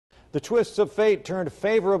The twists of fate turned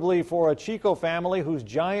favorably for a Chico family whose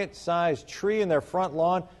giant-sized tree in their front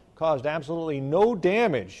lawn caused absolutely no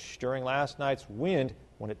damage during last night's wind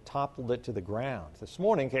when it toppled it to the ground. This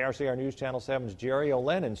morning, KRCR News Channel 7's Jerry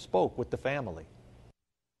O'Lennon spoke with the family.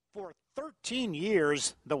 For 13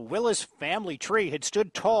 years, the Willis family tree had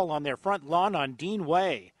stood tall on their front lawn on Dean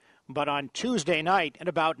Way. But on Tuesday night at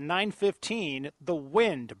about 9:15, the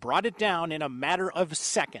wind brought it down in a matter of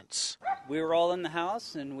seconds. We were all in the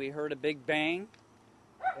house and we heard a big bang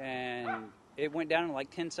and it went down in like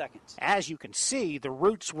 10 seconds. As you can see, the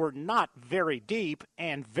roots were not very deep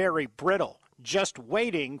and very brittle, just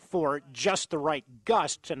waiting for just the right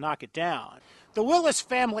gust to knock it down. The Willis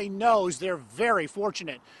family knows they're very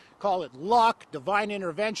fortunate. Call it luck, divine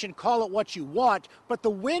intervention, call it what you want, but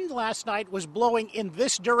the wind last night was blowing in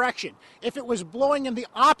this direction. If it was blowing in the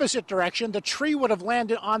opposite direction, the tree would have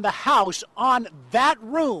landed on the house, on that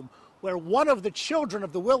room, where one of the children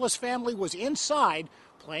of the Willis family was inside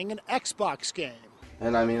playing an Xbox game.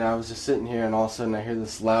 And I was just sitting here and all of a sudden I hear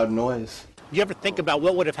this loud noise. Do you ever think about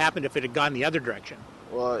what would have happened if it had gone the other direction?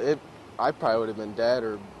 Well, I probably would have been dead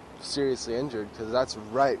or seriously injured because that's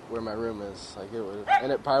right where my room is.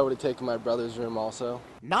 And it probably would have taken my brother's room also.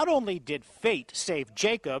 Not only did fate save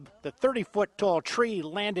Jacob, the 30-foot-tall tree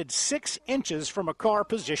landed 6 inches from a car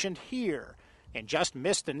positioned here and just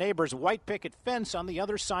missed the neighbor's white picket fence on the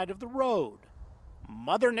other side of the road.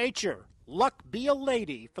 Mother Nature, luck be a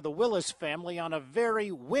lady for the Willis family on a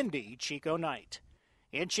very windy Chico night.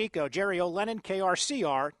 In Chico, Jerry O'Lennon,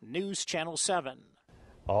 KRCR News Channel 7.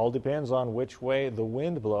 All depends on which way the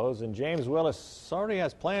wind blows, and James Willis already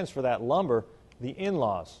has plans for that lumber the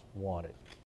in-laws wanted.